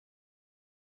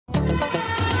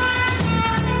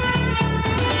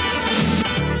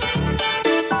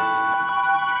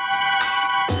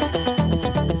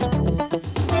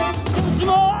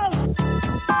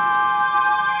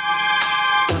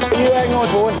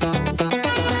boy.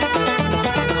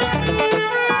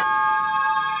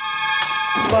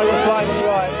 Slow your flight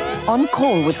right. On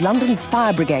call with London's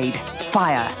Fire Brigade.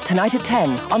 Fire, tonight at 10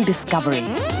 on Discovery.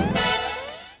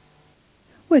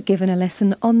 We're given a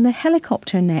lesson on the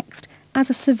helicopter next as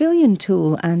a civilian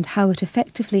tool and how it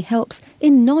effectively helps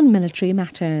in non-military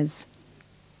matters.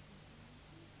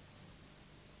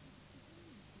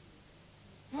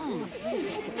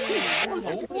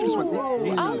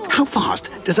 How fast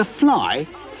does a fly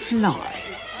fly?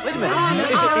 Wait a minute.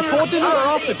 Is it before dinner or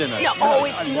after dinner? No,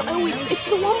 it's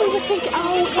the one we were thinking. I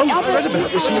read about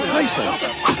this in the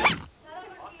paper.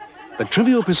 The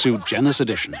Trivial Pursuit Genus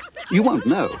Edition. You won't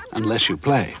know unless you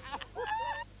play.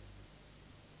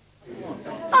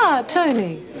 Ah,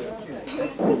 Tony.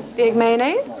 The egg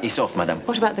mayonnaise? It's off, madam.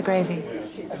 What about the gravy?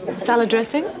 The salad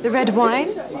dressing? The red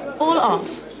wine? All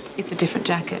off. It's a different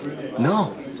jacket.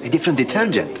 No, a different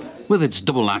detergent. With its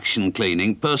double-action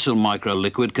cleaning, Persil Micro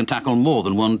Liquid can tackle more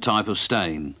than one type of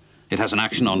stain. It has an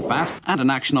action on fat and an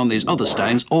action on these other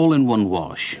stains all in one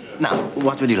wash. Now,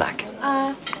 what would you like?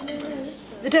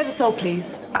 The Devisol,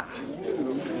 please.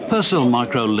 Persil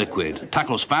Micro Liquid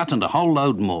tackles fat and a whole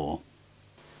load more.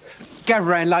 Gather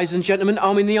round, ladies and gentlemen.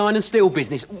 I'm in the iron and steel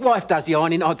business. Wife does the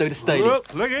ironing, I do the steeling.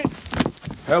 Look it.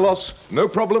 Hellos, no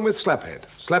problem with Slaphead.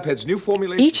 Slaphead's new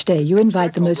formulation... Each day you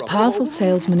invite the most powerful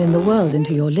salesman in the world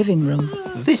into your living room.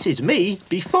 This is me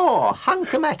before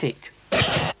Hunkomatic.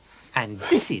 And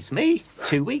this is me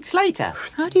 2 weeks later.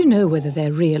 How do you know whether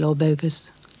they're real or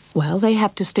bogus? Well, they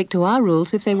have to stick to our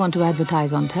rules if they want to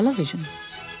advertise on television.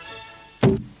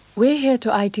 We're here to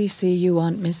ITC you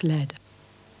aren't misled.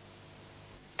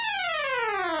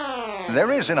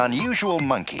 There is an unusual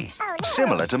monkey,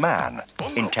 similar to man,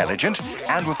 intelligent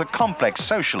and with a complex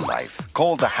social life,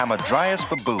 called the Hamadryas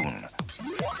baboon.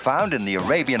 Found in the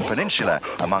Arabian Peninsula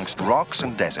amongst rocks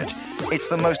and desert, it's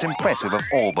the most impressive of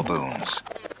all baboons.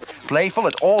 Playful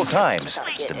at all times,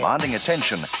 demanding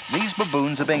attention, these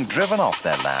baboons are being driven off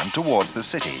their land towards the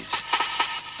cities.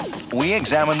 We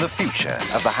examine the future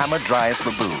of the Hamadryas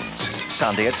baboons,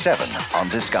 Sunday at 7 on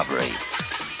Discovery.